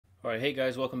Alright, hey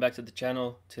guys, welcome back to the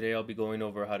channel. Today I'll be going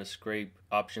over how to scrape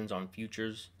options on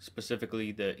futures,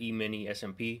 specifically the E-mini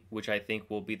S&P, which I think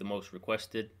will be the most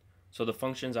requested. So the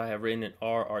functions I have written in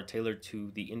R are tailored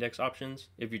to the index options.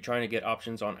 If you're trying to get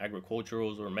options on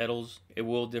agriculturals or metals, it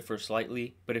will differ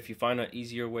slightly, but if you find an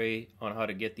easier way on how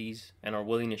to get these and are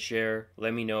willing to share,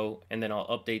 let me know, and then I'll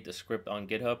update the script on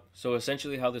GitHub. So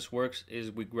essentially how this works is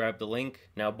we grab the link.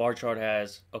 Now bar chart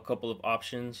has a couple of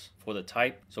options for the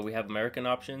type. So we have American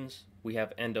options, we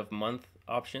have end of month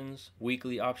options,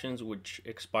 weekly options which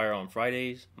expire on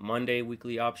Fridays, Monday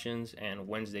weekly options, and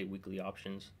Wednesday weekly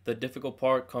options. The difficult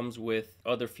part comes with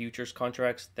other futures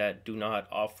contracts that do not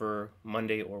offer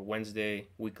Monday or Wednesday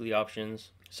weekly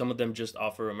options. Some of them just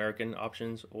offer American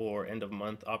options or end of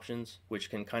month options, which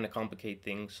can kind of complicate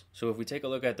things. So if we take a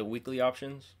look at the weekly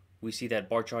options, we see that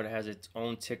bar chart has its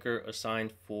own ticker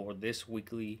assigned for this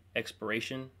weekly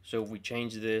expiration. So if we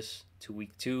change this to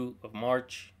week 2 of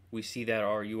March, we see that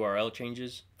our URL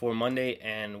changes. For Monday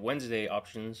and Wednesday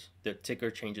options, the ticker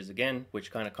changes again,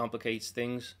 which kind of complicates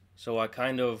things. So I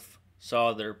kind of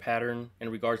saw their pattern in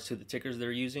regards to the tickers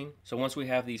they're using. So once we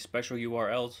have these special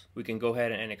URLs, we can go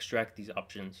ahead and extract these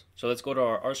options. So let's go to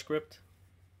our R script.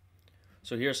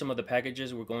 So here are some of the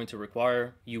packages we're going to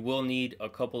require. You will need a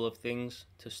couple of things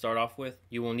to start off with.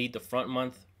 You will need the front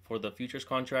month for the futures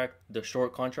contract, the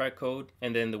short contract code,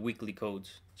 and then the weekly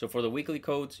codes. So for the weekly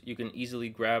codes, you can easily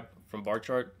grab from bar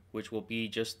chart, which will be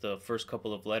just the first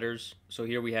couple of letters. So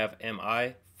here we have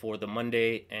MI for the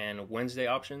Monday and Wednesday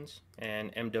options,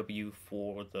 and MW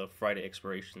for the Friday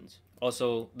expirations.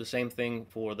 Also, the same thing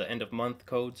for the end of month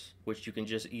codes, which you can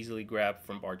just easily grab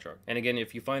from bar chart. And again,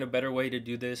 if you find a better way to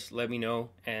do this, let me know,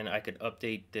 and I could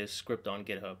update this script on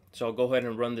GitHub. So I'll go ahead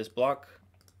and run this block.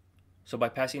 So by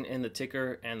passing in the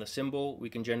ticker and the symbol, we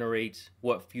can generate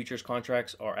what futures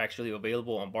contracts are actually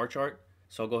available on bar chart.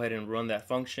 So I'll go ahead and run that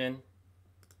function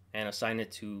and assign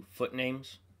it to foot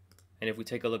names. And if we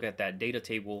take a look at that data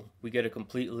table, we get a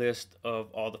complete list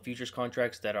of all the futures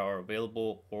contracts that are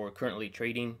available or currently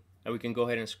trading. And we can go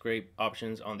ahead and scrape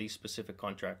options on these specific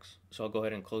contracts. So I'll go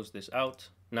ahead and close this out.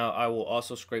 Now I will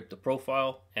also scrape the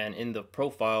profile, and in the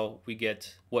profile we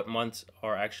get what months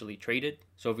are actually traded.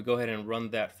 So if we go ahead and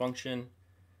run that function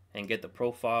and get the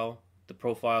profile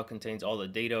contains all the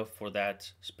data for that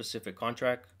specific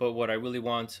contract. But what I really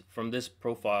want from this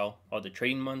profile are the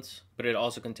trading months, but it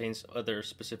also contains other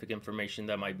specific information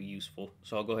that might be useful.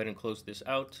 So I'll go ahead and close this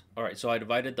out. All right, so I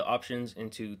divided the options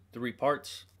into 3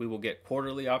 parts. We will get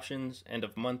quarterly options, end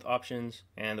of month options,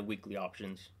 and the weekly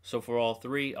options. So for all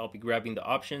 3, I'll be grabbing the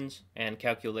options and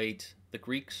calculate the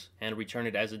Greeks and return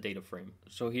it as a data frame.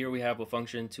 So here we have a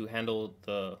function to handle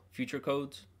the future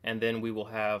codes, and then we will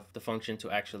have the function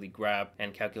to actually grab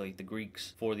and calculate the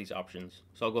Greeks for these options.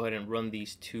 So I'll go ahead and run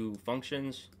these 2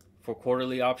 functions. For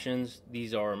quarterly options,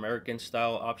 these are American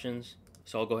style options.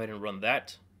 So I'll go ahead and run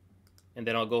that. And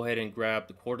then I'll go ahead and grab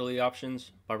the quarterly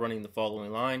options by running the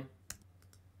following line.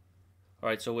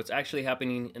 Alright, so what's actually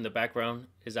happening in the background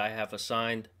is I have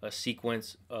assigned a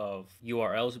sequence of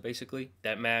URLs basically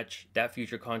that match that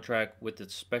future contract with the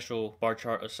special bar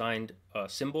chart assigned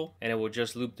symbol, and it will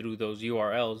just loop through those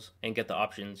URLs and get the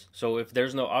options. So if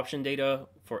there's no option data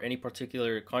for any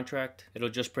particular contract, it'll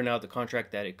just print out the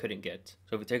contract that it couldn't get.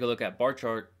 So if we take a look at bar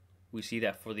chart, we see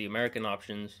that for the American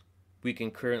options, we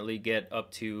can currently get up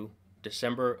to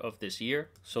December of this year.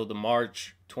 So the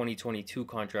March 2022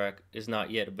 contract is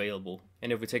not yet available.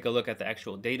 And if we take a look at the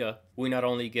actual data, we not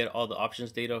only get all the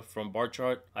options data from bar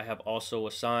chart, I have also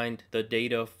assigned the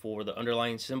data for the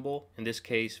underlying symbol. In this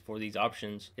case, for these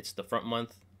options, it's the front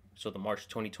month, so the March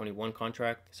 2021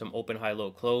 contract, some open, high,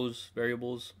 low, close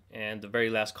variables, and the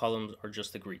very last columns are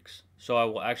just the Greeks. So I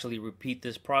will actually repeat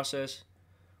this process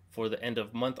for the end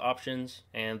of month options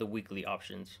and the weekly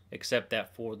options, except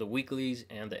that for the weeklies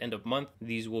and the end of month,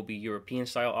 these will be European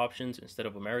style options instead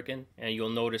of American. And you'll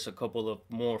notice a couple of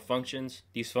more functions.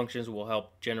 These functions will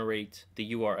help generate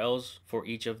the URLs for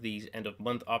each of these end of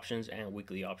month options and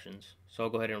weekly options. So I'll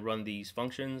go ahead and run these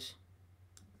functions,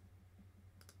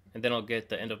 and then I'll get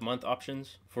the end of month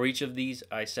options. For each of these,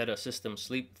 I set a system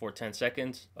sleep for 10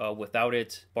 seconds. Without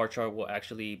it, bar chart will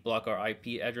actually block our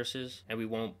IP addresses and we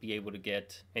won't be able to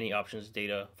get any options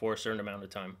data for a certain amount of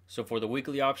time. So for the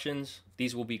weekly options,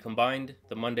 these will be combined,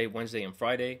 the Monday, Wednesday, and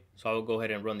Friday. So I will go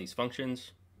ahead and run these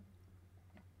functions.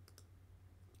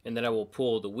 And then I will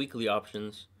pull the weekly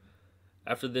options.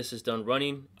 After this is done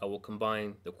running, I will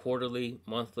combine the quarterly,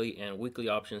 monthly, and weekly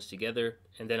options together,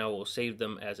 and then I will save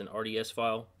them as an RDS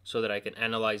file so that I can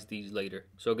analyze these later.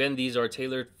 So again, these are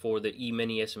tailored for the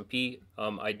E-mini S&P.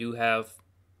 I do have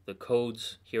the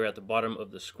codes here at the bottom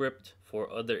of the script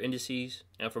for other indices.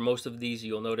 And for most of these,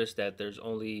 you'll notice that there's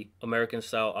only American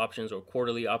style options or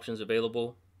quarterly options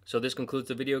available. So this concludes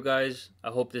the video, guys. I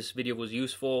hope this video was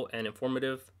useful and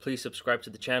informative. Please subscribe to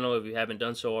the channel if you haven't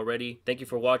done so already. Thank you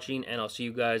for watching, and I'll see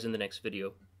you guys in the next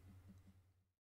video.